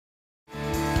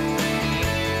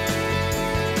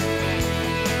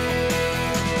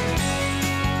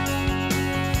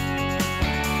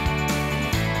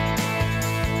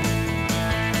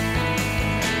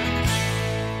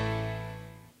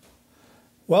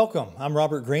Welcome. I'm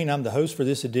Robert Green. I'm the host for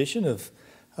this edition of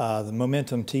the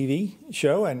Momentum TV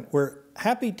show, and we're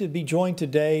happy to be joined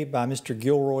today by Mr.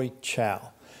 Gilroy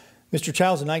Chow. Mr.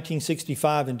 Chow is a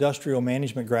 1965 industrial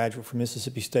management graduate from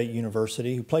Mississippi State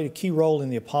University who played a key role in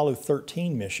the Apollo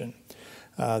XIII mission.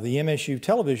 The MSU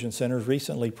Television Center has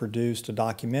recently produced a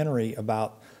documentary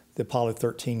about the Apollo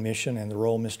XIII mission and the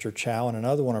role Mr. Chow and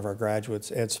another one of our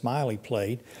graduates, Ed Smiley,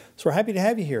 played. So we're happy to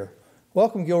have you here.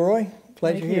 Welcome, Gilroy.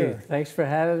 Glad you're here. Thanks for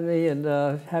having me, and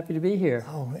happy to be here.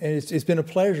 Oh, and it's been a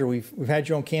pleasure. We've had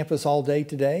you on campus all day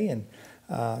today, and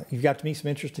you've got to meet some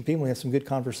interesting people. We had some good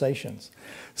conversations.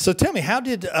 So tell me, how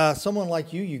did someone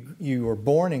like you were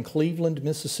born in Cleveland,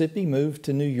 Mississippi, moved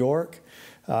to New York,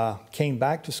 came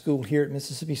back to school here at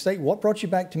Mississippi State. What brought you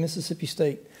back to Mississippi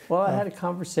State? Well, I had a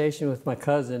conversation with my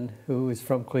cousin, who was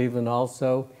from Cleveland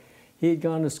also. He had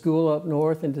gone to school up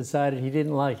north and decided he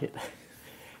didn't like it.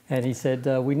 And he said,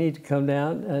 we need to come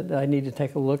down, and I need to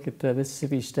take a look at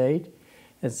Mississippi State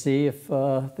and see if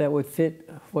that would fit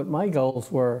what my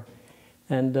goals were.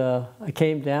 And I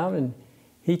came down, and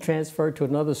he transferred to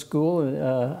another school,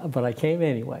 but I came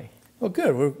anyway. Well,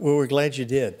 good. We're glad you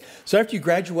did. So after you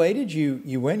graduated,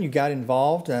 you went, you got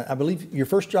involved. I believe your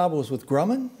first job was with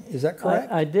Grumman. Is that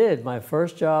correct? I did. My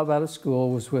first job out of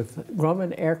school was with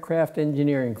Grumman Aircraft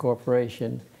Engineering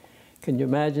Corporation. Can you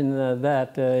imagine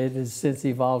that? It has since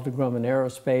evolved to Grumman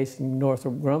Aerospace and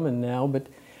Northrop Grumman now, but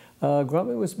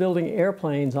Grumman was building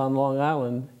airplanes on Long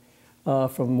Island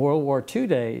from World War II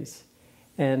days.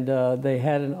 And they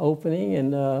had an opening,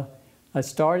 and I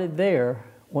started there.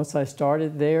 Once I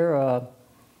started there,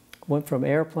 went from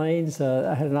airplanes,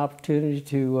 I had an opportunity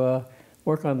to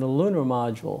work on the Lunar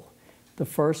Module, the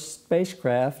first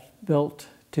spacecraft built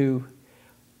to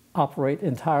operate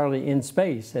entirely in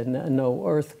space and no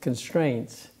Earth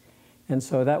constraints. And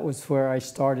so that was where I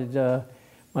started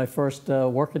my first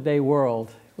workaday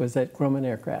world, was at Grumman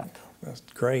Aircraft. That's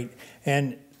great.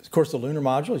 And of course the Lunar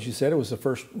Module, as you said, it was the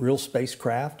first real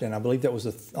spacecraft, and I believe that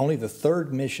was only the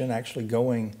third mission actually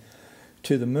going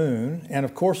to the moon. And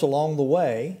of course along the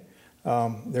way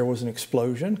there was an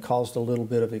explosion, caused a little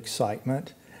bit of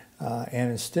excitement.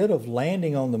 And instead of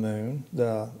landing on the moon,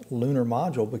 the Lunar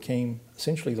Module became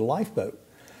essentially the lifeboat.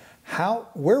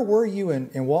 Where were you,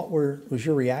 and what was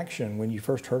your reaction when you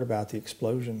first heard about the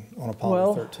explosion on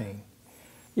Apollo XIII?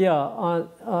 Yeah,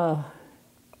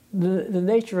 the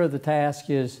nature of the task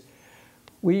is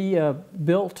Grumman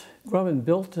built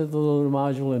the Lunar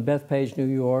Module in Bethpage, New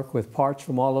York, with parts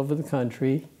from all over the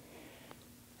country.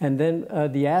 And then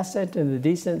the ascent and the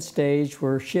descent stage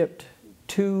were shipped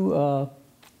to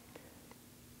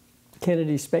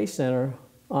Kennedy Space Center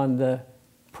on the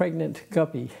Pregnant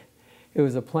Guppy. It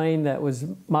was a plane that was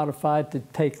modified to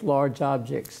take large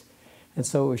objects. And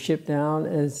so it was shipped down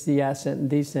as the ascent and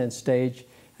descent stage,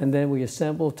 and then we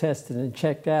assembled, tested, and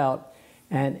checked out,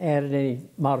 and added any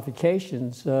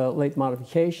modifications, late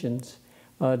modifications,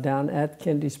 down at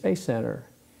Kennedy Space Center.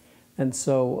 And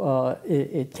so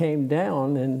it came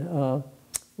down, and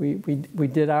we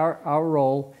did our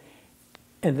role.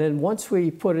 And then once we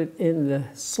put it in the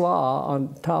slaw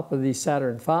on top of the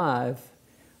Saturn V,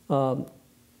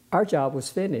 our job was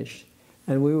finished.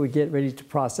 And we would get ready to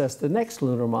process the next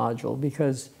Lunar Module,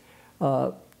 because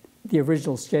the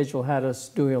original schedule had us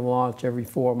doing a launch every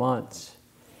 4 months.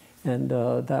 And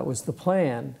that was the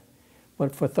plan.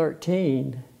 But for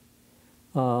 13,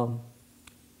 I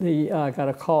got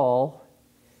a call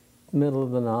in the middle of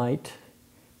the night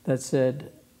that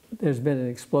said, there's been an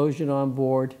explosion on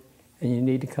board, and you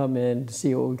need to come in to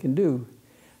see what we can do.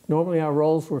 Normally our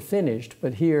roles were finished,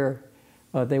 but here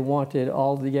they wanted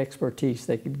all the expertise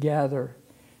they could gather.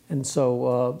 And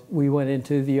so we went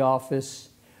into the office,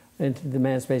 into the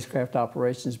Manned Spacecraft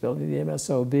Operations Building, the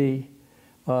MSOB,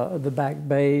 the back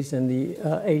bays, and the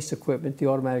ACE equipment, the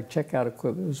automatic checkout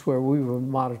equipment, was where we would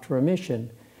monitor a mission.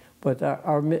 But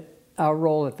our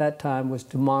role at that time was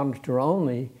to monitor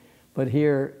only, but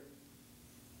here,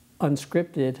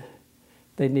 unscripted,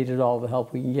 they needed all the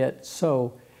help we can get.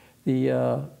 So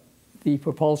the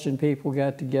propulsion people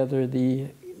got together, the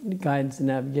guidance and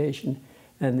navigation,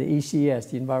 and the ECS,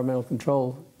 the environmental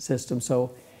control system.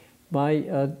 So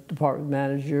my department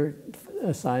manager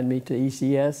assigned me to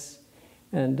ECS,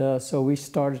 and so we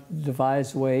started to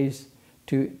devise ways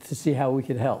to see how we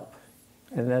could help.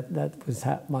 And that was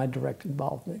my direct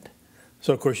involvement.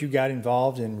 So of course you got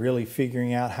involved in really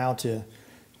figuring out how to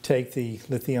take the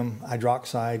lithium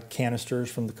hydroxide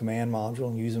canisters from the command module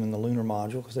and use them in the Lunar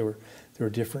Module, because there were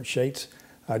different shapes.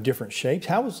 How did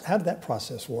that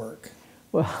process work?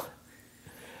 Well,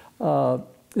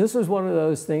 this was one of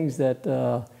those things that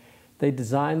they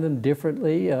designed them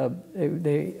differently.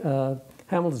 They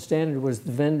Hamilton Standard was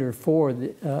the vendor for the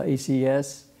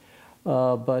ECS,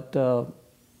 but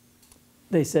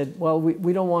they said, well,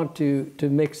 we don't want to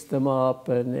mix them up,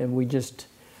 and we just,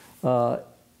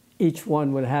 each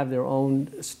one would have their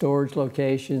own storage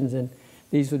locations, and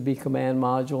these would be command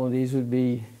module, and these would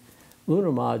be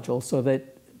lunar module, so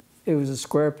that it was a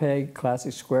square peg,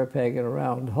 classic square peg in a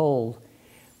round hole.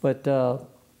 But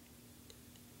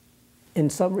in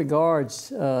some regards,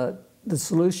 the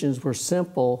solutions were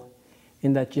simple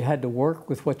in that you had to work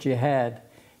with what you had.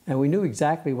 And we knew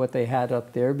exactly what they had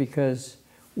up there because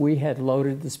we had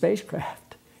loaded the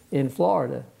spacecraft in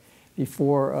Florida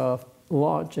before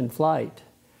launch and flight.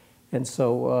 And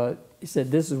so he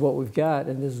said, this is what we've got,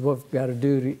 and this is what we've got to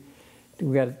do.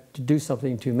 We've got to do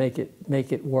something to make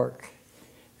it work.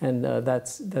 And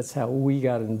that's how we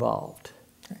got involved.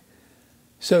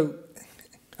 So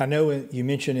I know you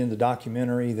mentioned in the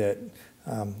documentary that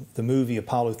the movie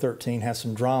Apollo 13 has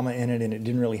some drama in it, and it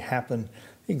didn't really happen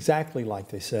exactly like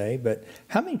they say. But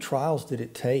how many trials did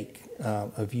it take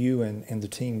of you and the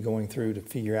team going through to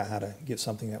figure out how to get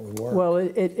something that would work? Well,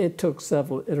 it took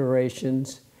several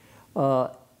iterations,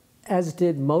 as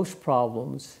did most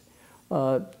problems.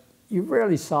 You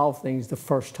rarely solve things the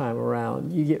first time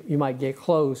around. You might get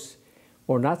close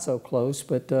or not so close,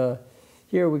 but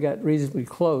here we got reasonably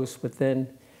close, but then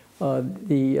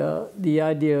the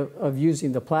idea of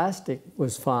using the plastic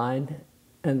was fine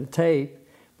and the tape,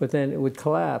 but then it would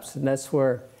collapse, and that's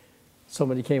where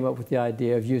somebody came up with the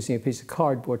idea of using a piece of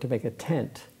cardboard to make a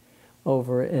tent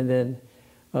over it, and then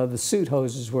the suit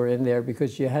hoses were in there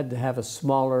because you had to have a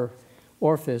smaller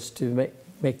orifice to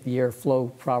make the air flow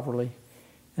properly.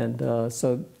 And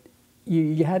so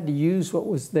you had to use what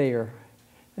was there.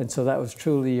 And so that was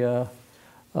truly a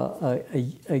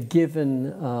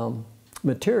given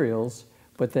materials,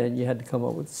 but then you had to come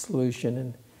up with a solution.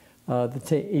 And the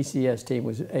ECS team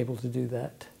was able to do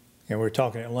that. And we were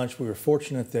talking at lunch, we were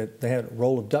fortunate that they had a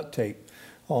roll of duct tape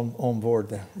on board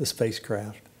the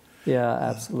spacecraft. Yeah,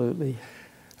 absolutely.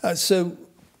 So,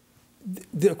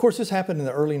 of course, this happened in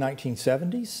the early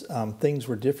 1970s. Things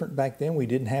were different back then. We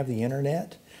didn't have the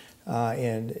internet.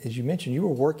 And as you mentioned, you were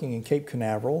working in Cape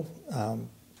Canaveral,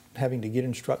 having to get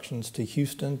instructions to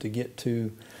Houston to get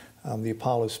to the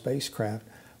Apollo spacecraft.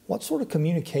 What sort of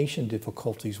communication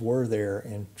difficulties were there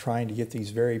in trying to get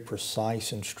these very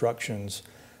precise instructions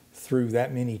through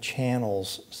that many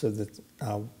channels so that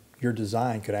your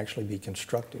design could actually be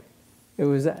constructed? It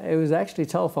was actually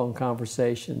telephone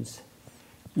conversations.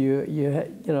 You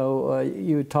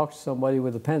would talk to somebody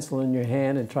with a pencil in your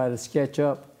hand and try to sketch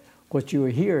up what you were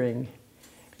hearing,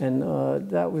 and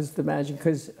that was the magic.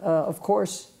 Because of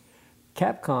course,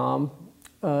 Capcom,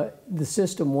 the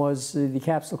system was the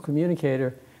capsule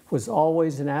communicator was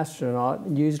always an astronaut,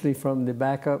 and usually from the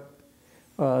backup,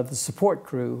 the support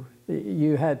crew.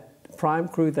 You had prime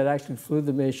crew that actually flew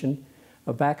the mission,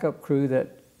 a backup crew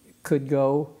that could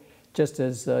go, just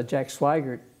as Jack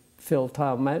Swigert filled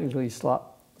Tom Mattingly's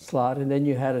slot, and then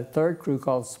you had a third crew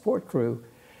called support crew.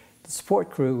 The support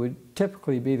crew would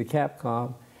typically be the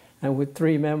Capcom, and with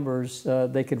 3 members,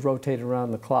 they could rotate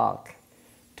around the clock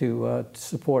to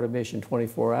support a mission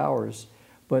 24 hours.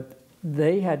 But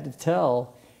they had to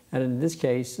tell, and in this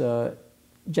case,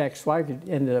 Jack Swigert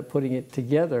ended up putting it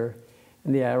together.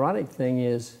 And the ironic thing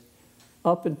is,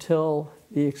 up until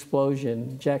the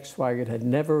explosion, Jack Swigert had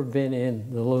never been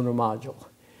in the Lunar Module.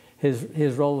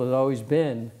 His role had always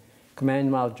been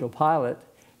command module pilot,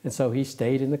 and so he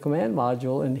stayed in the command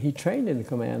module and he trained in the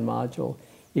command module,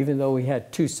 even though we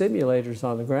had 2 simulators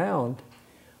on the ground,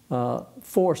 4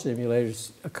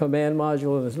 simulators, a command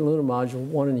module and a lunar module,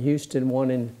 one in Houston,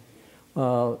 one in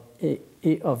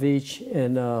of each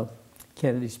in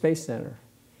Kennedy Space Center.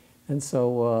 And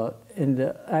so,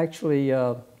 actually,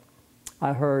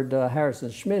 I heard Harrison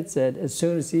Schmitt said as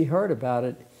soon as he heard about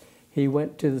it, he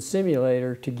went to the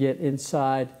simulator to get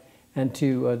inside and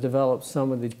to develop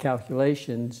some of the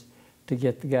calculations to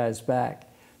get the guys back.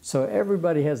 So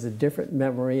everybody has a different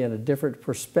memory and a different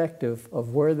perspective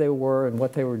of where they were and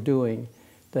what they were doing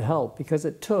to help, because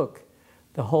it took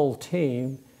the whole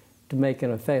team to make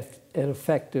an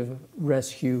effective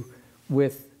rescue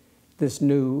with this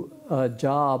new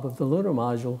job of the lunar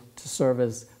module to serve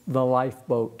as the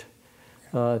lifeboat,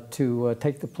 to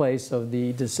take the place of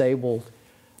the disabled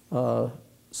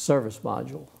service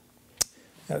module.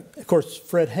 Of course,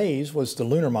 Fred Hayes was the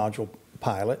lunar module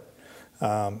pilot,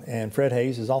 and Fred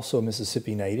Hayes is also a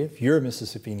Mississippi native. You're a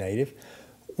Mississippi native.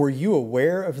 Were you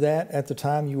aware of that at the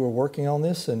time you were working on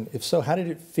this? And if so, how did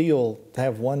it feel to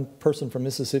have one person from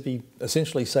Mississippi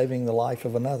essentially saving the life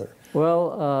of another?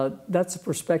 Well, that's a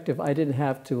perspective I didn't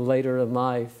have to later in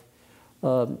life.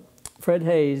 Fred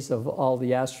Hayes, of all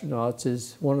the astronauts,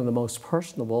 is one of the most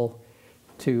personable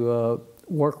to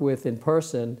work with in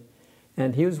person,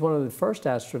 and he was one of the first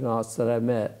astronauts that I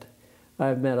met.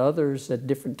 I've met others at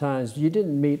different times. You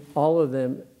didn't meet all of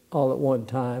them all at one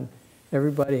time.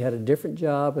 Everybody had a different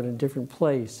job and a different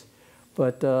place.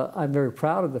 But I'm very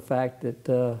proud of the fact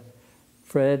that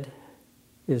Fred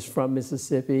is from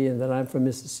Mississippi and that I'm from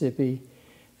Mississippi.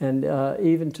 And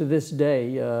even to this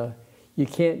day, you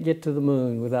can't get to the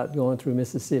moon without going through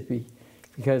Mississippi,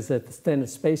 because at the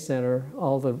Stennis Space Center,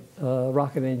 all the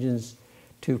rocket engines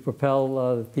to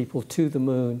propel people to the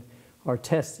moon are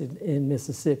tested in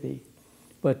Mississippi.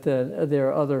 But there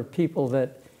are other people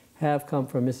that have come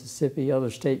from Mississippi,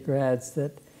 other state grads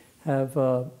that have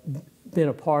been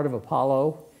a part of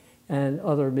Apollo and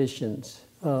other missions.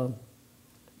 One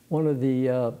of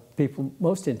the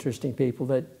most interesting people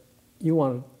that you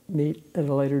want to meet at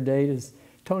a later date is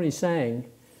Tony Sang.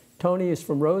 Tony is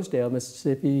from Rosedale,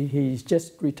 Mississippi. He's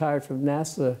just retired from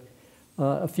NASA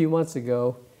a few months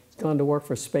ago. He's gone to work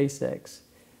for SpaceX.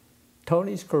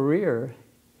 Tony's career,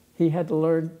 he had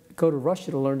to go to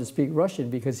Russia to learn to speak Russian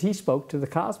because he spoke to the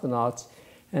cosmonauts,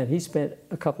 and he spent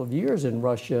a couple of years in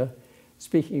Russia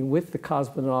speaking with the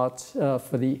cosmonauts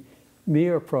for the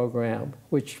Mir program,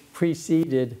 which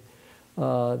preceded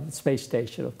the space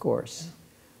station, of course.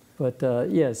 But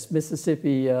yes,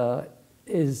 Mississippi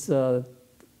is the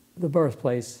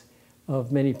birthplace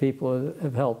of many people who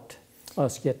have helped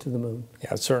us get to the moon. Yeah,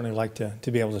 I'd certainly like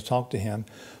to be able to talk to him.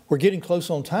 We're getting close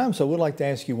on time, so I would like to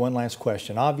ask you one last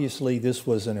question. Obviously, this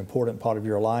was an important part of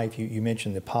your life. You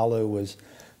mentioned the Apollo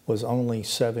was only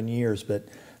 7 years, but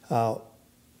out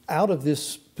of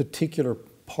this particular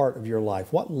part of your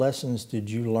life, what lessons did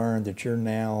you learn that you're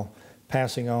now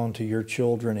passing on to your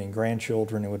children and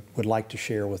grandchildren and would like to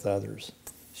share with others?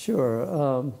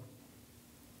 Sure.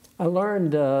 I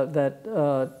learned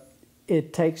that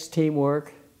it takes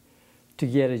teamwork to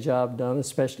get a job done,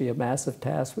 especially a massive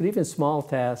task. But even small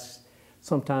tasks,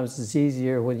 sometimes it's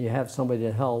easier when you have somebody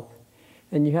to help.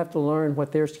 And you have to learn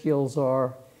what their skills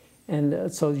are.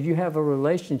 And so you have a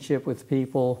relationship with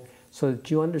people so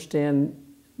that you understand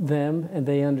them and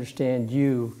they understand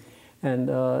you. And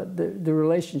the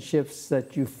relationships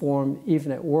that you form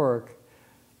even at work,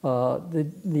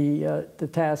 the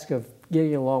task of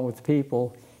getting along with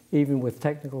people, even with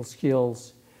technical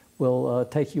skills, will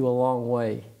take you a long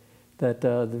way. That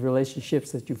the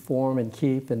relationships that you form and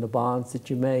keep and the bonds that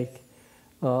you make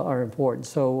are important.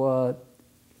 So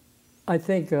I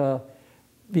think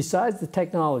besides the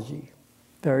technology,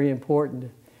 very important,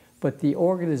 but the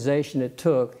organization it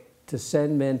took to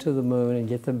send men to the moon and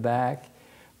get them back,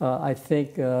 I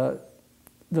think the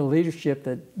leadership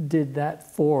that did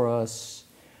that for us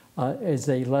is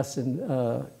a lesson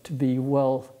to be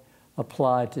well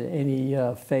applied to any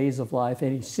phase of life,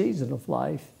 any season of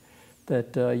life,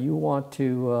 that you want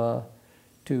to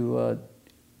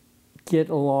get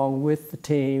along with the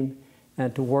team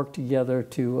and to work together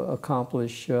to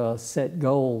accomplish set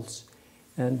goals.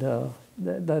 And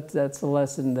that's a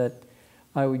lesson that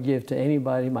I would give to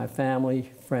anybody, my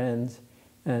family, friends,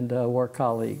 and work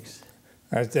colleagues.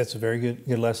 That's a very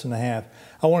good lesson to have.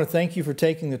 I want to thank you for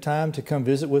taking the time to come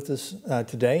visit with us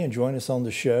today and join us on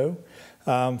the show.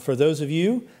 For those of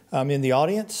you in the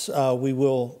audience,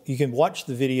 you can watch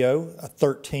the video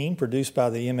 13 produced by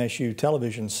the MSU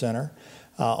Television Center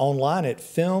online at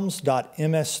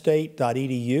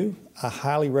films.msstate.edu. I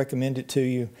highly recommend it to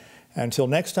you. Until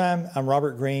next time, I'm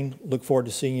Robert Green. Look forward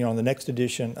to seeing you on the next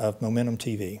edition of Momentum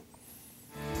TV.